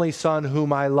 my only son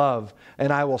whom I love,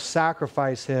 and I will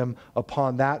sacrifice him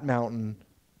upon that mountain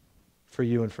for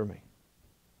you and for me.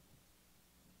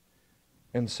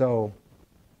 And so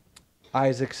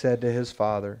Isaac said to his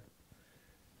father,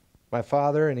 my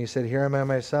father, and he said, here am I,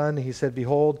 my son. He said,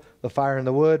 behold, the fire and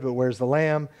the wood, but where's the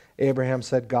lamb? Abraham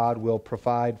said, God will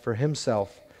provide for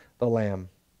himself the lamb.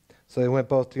 So they went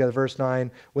both together. Verse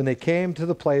 9, when they came to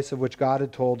the place of which God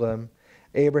had told them,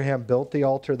 Abraham built the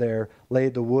altar there,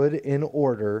 laid the wood in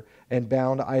order, and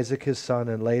bound Isaac his son,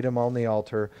 and laid him on the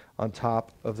altar on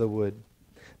top of the wood.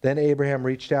 Then Abraham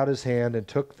reached out his hand and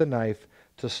took the knife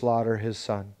to slaughter his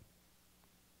son.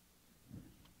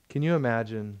 Can you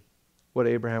imagine what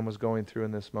Abraham was going through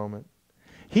in this moment?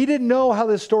 He didn't know how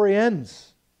this story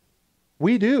ends.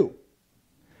 We do.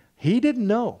 He didn't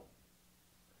know.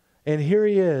 And here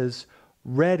he is,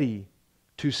 ready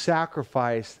to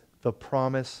sacrifice the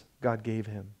promise God gave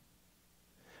him,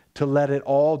 to let it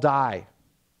all die.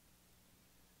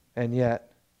 And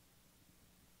yet,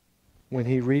 when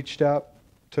he reached up,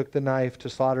 took the knife to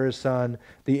slaughter his son,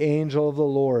 the angel of the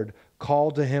Lord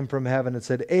called to him from heaven and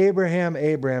said, Abraham,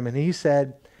 Abraham. And he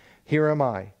said, here am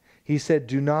I. He said,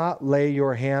 do not lay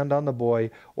your hand on the boy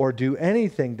or do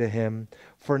anything to him,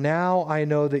 for now I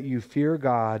know that you fear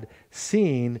God,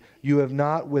 seeing you have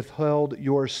not withheld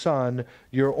your son,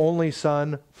 your only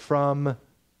son, from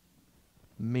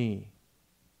me.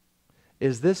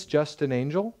 Is this just an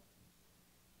angel?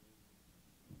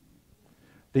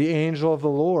 The angel of the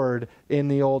Lord in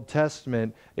the Old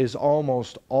Testament is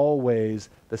almost always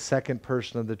the second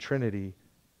person of the Trinity,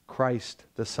 Christ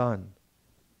the Son.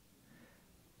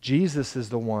 Jesus is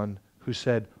the one who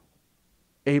said,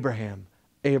 Abraham,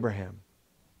 Abraham.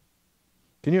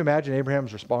 Can you imagine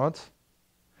Abraham's response?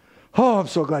 Oh, I'm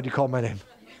so glad you called my name.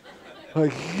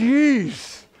 Like,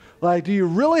 geez. Like, do you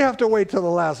really have to wait till the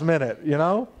last minute, you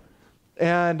know?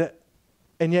 And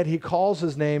yet he calls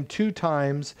his name 2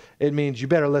 times. It means you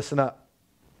better listen up.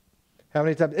 How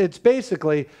many times? It's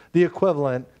basically the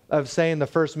equivalent of saying the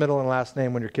first, middle, and last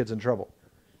name when your kid's in trouble.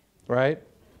 Right?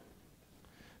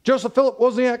 Joseph Philip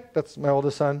Wozniak, that's my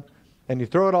oldest son. And you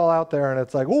throw it all out there and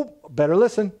it's like, oh, better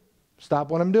listen. Stop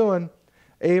what I'm doing.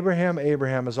 Abraham,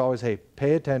 Abraham is always, hey,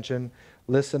 pay attention,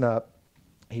 listen up.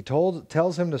 He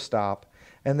tells him to stop.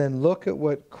 And then look at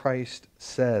what Christ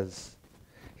says.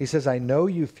 He says, I know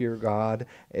you fear God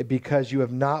because you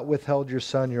have not withheld your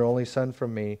son, your only son,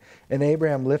 from me. And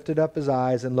Abraham lifted up his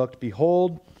eyes and looked.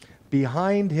 Behold,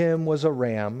 behind him was a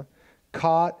ram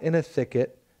caught in a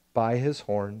thicket by his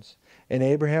horns. And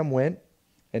Abraham went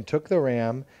and took the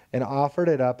ram and offered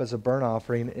it up as a burnt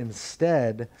offering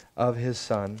instead of his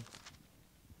son.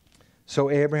 So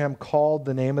Abraham called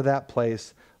the name of that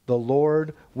place, the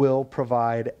Lord will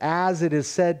provide. As it is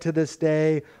said to this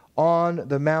day, on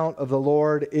the mount of the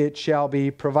Lord it shall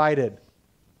be provided.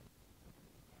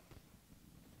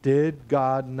 Did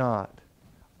God not,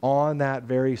 on that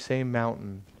very same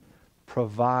mountain,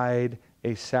 provide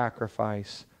a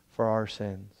sacrifice for our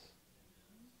sins?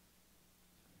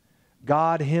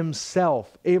 God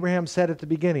himself, Abraham said at the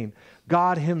beginning,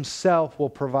 God himself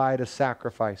will provide a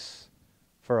sacrifice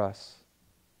for us.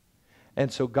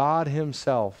 And so God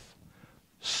himself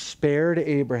spared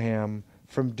Abraham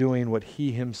from doing what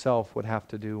he himself would have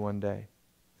to do one day.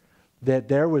 That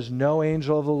there was no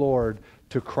angel of the Lord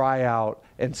to cry out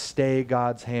and stay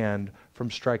God's hand from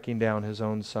striking down his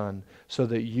own son so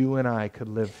that you and I could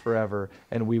live forever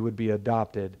and we would be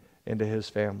adopted into his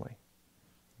family.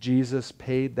 Jesus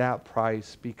paid that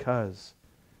price because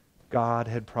God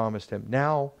had promised him.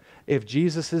 Now, if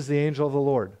Jesus is the angel of the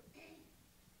Lord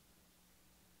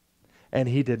and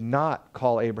he did not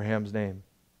call Abraham's name,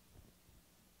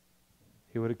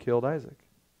 he would have killed Isaac.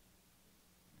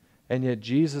 And yet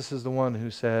Jesus is the one who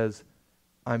says,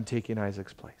 I'm taking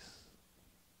Isaac's place.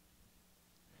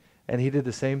 And he did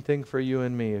the same thing for you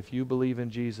and me. If you believe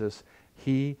in Jesus,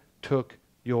 he took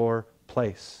your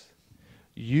place.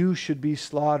 You should be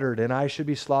slaughtered and I should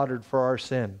be slaughtered for our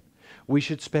sin. We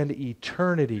should spend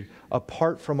eternity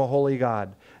apart from a holy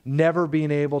God, never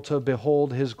being able to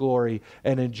behold his glory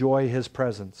and enjoy his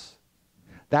presence.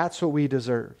 That's what we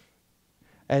deserve.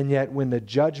 And yet when the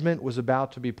judgment was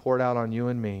about to be poured out on you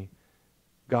and me,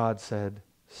 God said,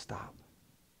 stop.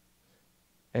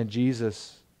 And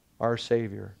Jesus, our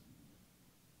Savior,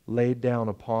 laid down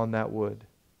upon that wood,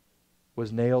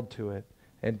 was nailed to it,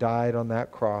 and died on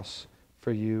that cross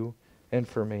for you and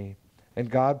for me. And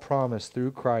God promised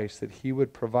through Christ that he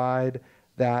would provide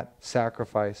that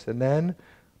sacrifice. And then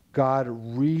God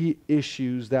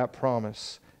reissues that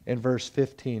promise in verse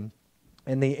 15.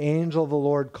 And the angel of the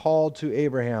Lord called to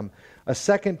Abraham a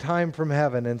second time from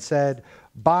heaven and said,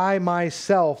 by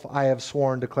myself I have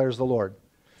sworn, declares the Lord.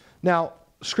 Now,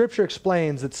 Scripture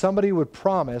explains that somebody would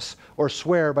promise or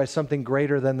swear by something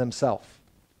greater than themselves.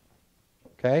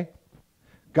 Okay?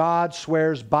 God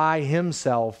swears by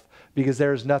himself because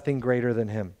there is nothing greater than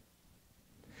him.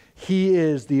 He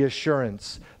is the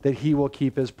assurance that he will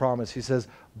keep his promise. He says,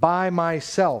 by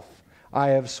myself I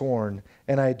have sworn,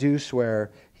 and I do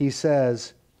swear. He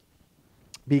says,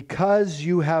 because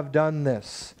you have done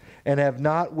this and have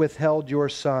not withheld your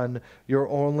son, your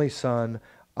only son,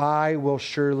 I will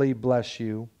surely bless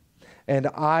you, and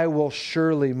I will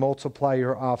surely multiply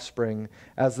your offspring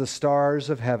as the stars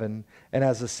of heaven and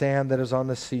as the sand that is on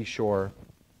the seashore.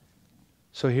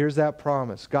 So here's that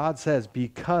promise. God says,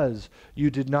 because you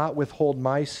did not withhold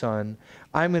my son,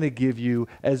 I'm going to give you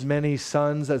as many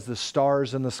sons as the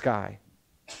stars in the sky.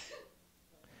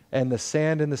 and the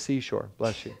sand in the seashore.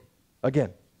 Bless you.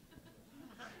 Again.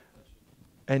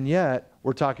 And yet,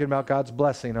 we're talking about God's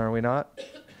blessing, are we not?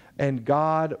 And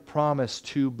God promised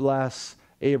to bless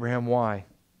Abraham. Why?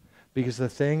 Because the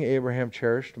thing Abraham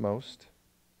cherished most,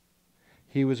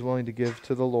 he was willing to give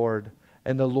to the Lord.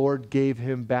 And the Lord gave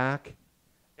him back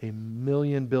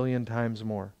 1,000,000 billion times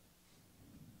more.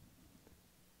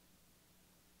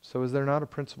 So is there not a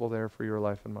principle there for your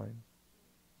life and mine?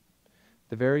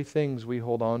 The very things we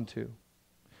hold on to,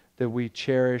 that we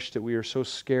cherish, that we are so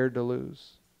scared to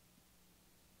lose,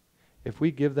 if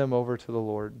we give them over to the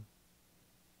Lord,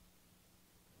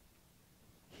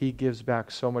 He gives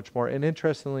back so much more. And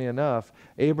interestingly enough,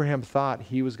 Abraham thought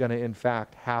he was going to, in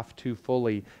fact, have to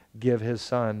fully give his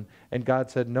son. And God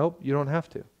said, nope, you don't have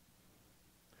to.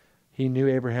 He knew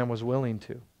Abraham was willing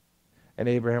to. And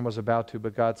Abraham was about to.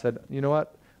 But God said, you know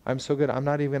what? I'm so good. I'm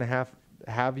not even going to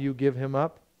have you give him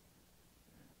up.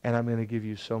 And I'm going to give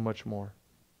you so much more.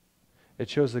 It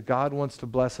shows that God wants to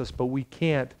bless us, but we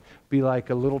can't be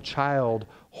like a little child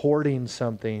hoarding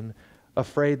something,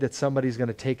 afraid that somebody's going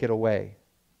to take it away.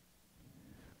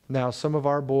 Now, some of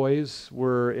our boys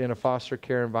were in a foster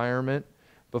care environment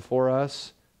before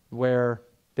us where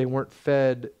they weren't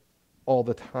fed all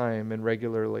the time and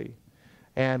regularly.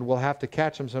 And we'll have to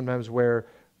catch them sometimes where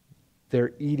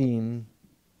they're eating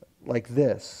like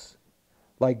this,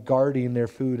 like guarding their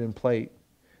food and plate.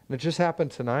 And it just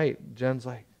happened tonight. Jen's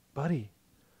like, buddy,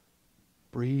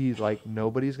 breathe, like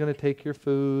nobody's going to take your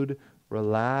food,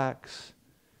 relax.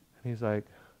 And he's like,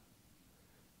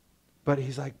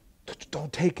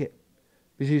 don't take it.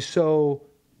 Because he's so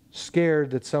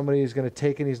scared that somebody is going to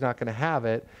take it and he's not going to have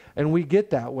it. And we get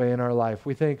that way in our life.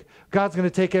 We think, God's going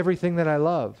to take everything that I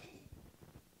love.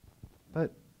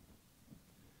 But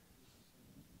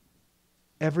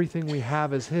everything we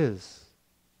have is His.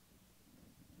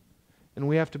 And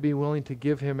we have to be willing to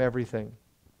give Him everything.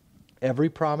 Every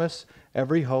promise,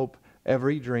 every hope,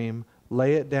 every dream,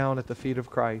 lay it down at the feet of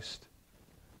Christ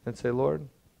and say, Lord,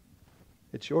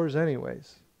 it's yours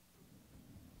anyways.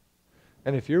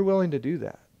 And if you're willing to do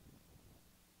that,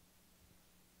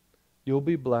 you'll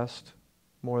be blessed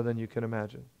more than you can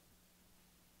imagine.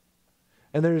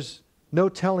 And there's no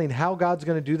telling how God's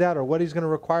going to do that or what He's going to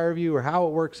require of you or how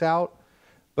it works out.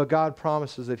 But God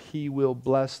promises that He will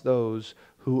bless those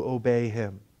who obey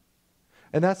Him.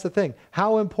 And that's the thing.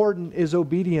 How important is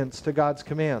obedience to God's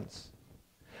commands?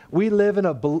 We live in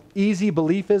a easy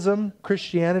beliefism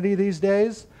Christianity these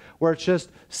days, where it's just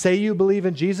say you believe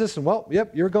in Jesus and, well,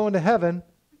 yep, you're going to heaven.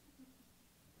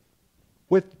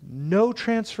 With no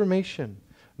transformation,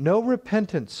 no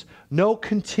repentance, no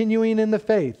continuing in the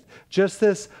faith. Just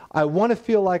this, I want to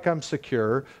feel like I'm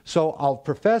secure, so I'll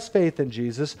profess faith in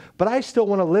Jesus, but I still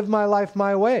want to live my life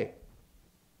my way.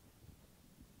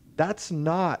 That's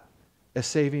not a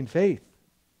saving faith.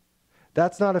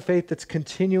 That's not a faith that's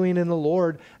continuing in the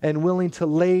Lord and willing to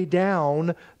lay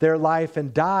down their life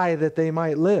and die that they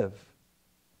might live.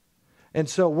 And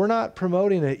so we're not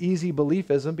promoting an easy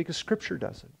beliefism because Scripture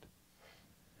doesn't.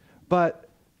 But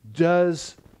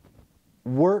does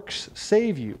works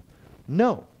save you?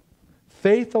 No.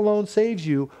 Faith alone saves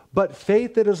you, but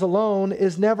faith that is alone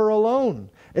is never alone.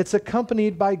 It's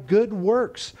accompanied by good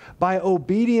works, by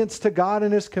obedience to God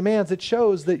and His commands. It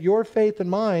shows that your faith and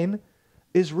mine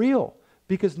is real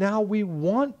because now we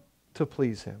want to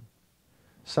please Him.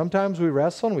 Sometimes we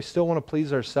wrestle and we still want to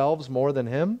please ourselves more than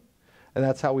Him, and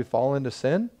that's how we fall into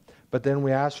sin. But then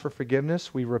we ask for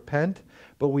forgiveness, we repent,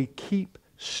 but we keep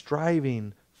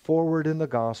striving forward in the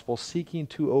gospel, seeking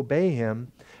to obey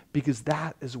Him because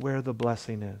that is where the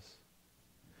blessing is.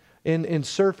 In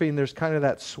surfing, there's kind of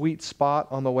that sweet spot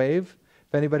on the wave.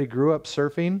 If anybody grew up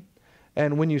surfing,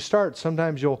 and when you start,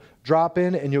 sometimes you'll drop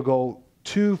in and you'll go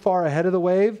too far ahead of the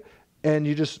wave and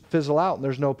you just fizzle out and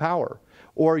there's no power.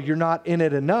 Or you're not in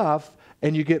it enough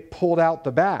and you get pulled out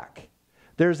the back.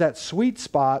 There's that sweet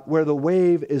spot where the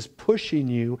wave is pushing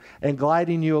you and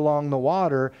gliding you along the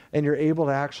water and you're able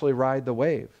to actually ride the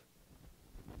wave.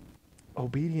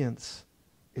 Obedience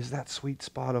is that sweet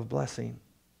spot of blessing.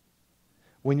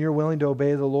 When you're willing to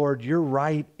obey the Lord, you're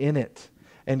right in it.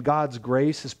 And God's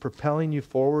grace is propelling you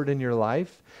forward in your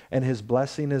life, and His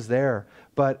blessing is there.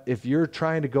 But if you're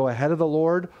trying to go ahead of the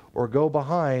Lord or go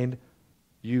behind,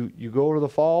 you go over the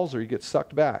falls or you get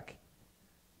sucked back.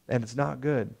 And it's not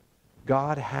good.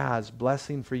 God has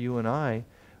blessing for you and I,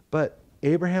 but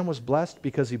Abraham was blessed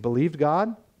because he believed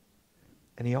God,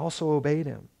 and he also obeyed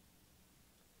Him.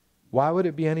 Why would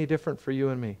it be any different for you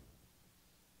and me?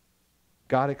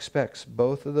 God expects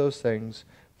both of those things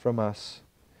from us.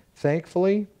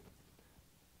 Thankfully,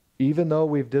 even though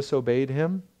we've disobeyed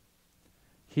Him,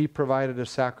 He provided a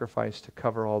sacrifice to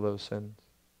cover all those sins.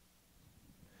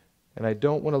 And I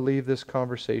don't want to leave this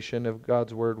conversation of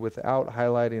God's Word without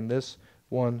highlighting this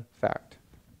one fact.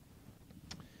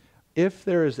 If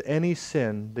there is any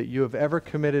sin that you have ever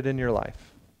committed in your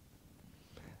life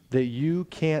that you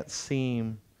can't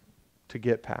seem to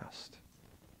get past,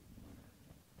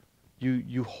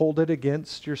 you hold it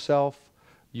against yourself,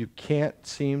 you can't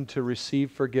seem to receive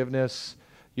forgiveness,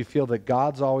 you feel that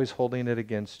God's always holding it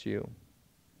against you.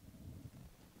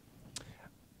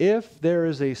 If there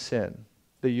is a sin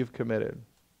that you've committed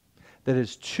that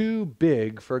is too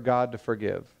big for God to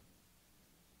forgive,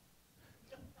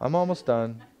 I'm almost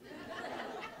done.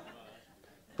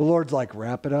 The Lord's like,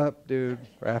 wrap it up, dude,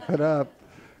 wrap it up.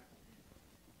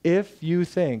 If you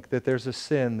think that there's a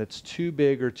sin that's too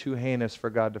big or too heinous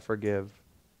for God to forgive,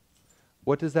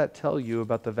 what does that tell you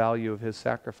about the value of His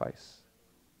sacrifice?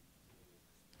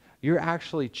 You're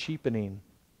actually cheapening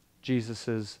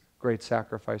Jesus' great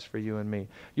sacrifice for you and me.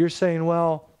 You're saying,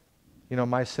 well,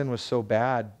 my sin was so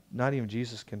bad, not even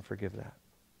Jesus can forgive that.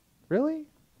 Really?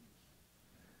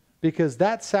 Because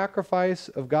that sacrifice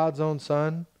of God's own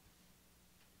Son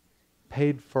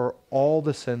paid for all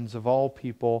the sins of all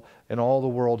people in all the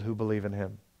world who believe in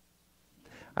Him.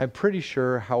 I'm pretty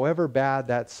sure however bad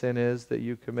that sin is that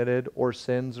you committed, or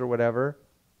sins or whatever,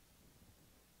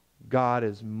 God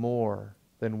is more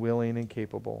than willing and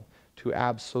capable to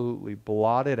absolutely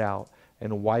blot it out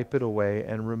and wipe it away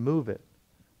and remove it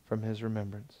from His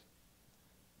remembrance.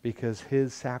 Because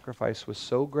His sacrifice was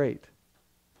so great,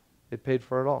 it paid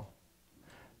for it all.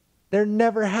 There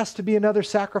never has to be another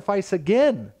sacrifice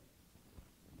again.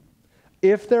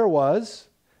 If there was,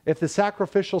 if the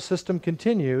sacrificial system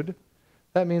continued,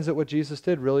 that means that what Jesus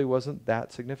did really wasn't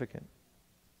that significant.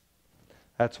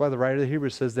 That's why the writer of the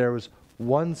Hebrews says there was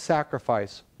one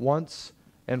sacrifice, once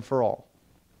and for all,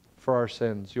 for our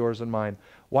sins, yours and mine.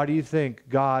 Why do you think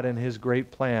God in His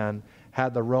great plan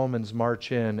had the Romans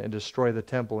march in and destroy the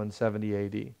temple in 70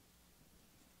 AD?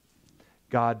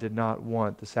 God did not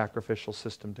want the sacrificial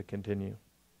system to continue,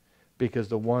 because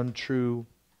the one true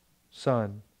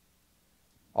Son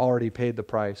already paid the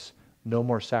price. No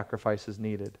more sacrifices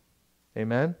needed.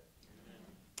 Amen?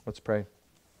 Let's pray.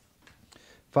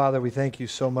 Father, we thank you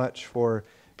so much for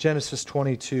Genesis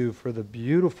 22, for the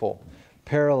beautiful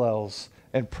parallels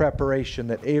and preparation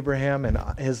that Abraham and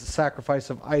his sacrifice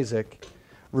of Isaac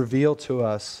reveal to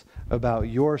us about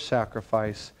your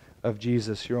sacrifice of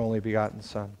Jesus, your only begotten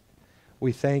Son.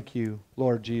 We thank you,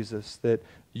 Lord Jesus, that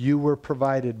you were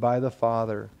provided by the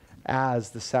Father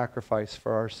as the sacrifice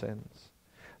for our sins.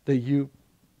 That you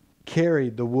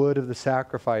carried the wood of the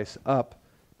sacrifice up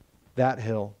that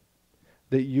hill,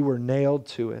 that you were nailed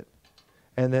to it,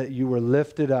 and that you were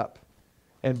lifted up.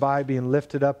 And by being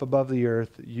lifted up above the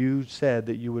earth, you said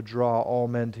that you would draw all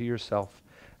men to yourself.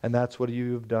 And that's what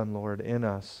you have done, Lord, in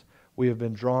us. We have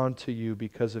been drawn to you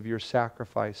because of your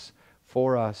sacrifice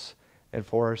for us and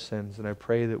for our sins. And I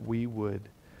pray that we would,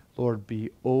 Lord,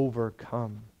 be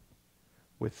overcome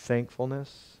with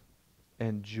thankfulness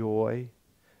and joy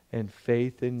and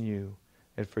faith in you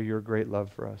and for your great love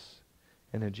for us.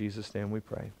 And in Jesus' name we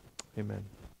pray. Amen.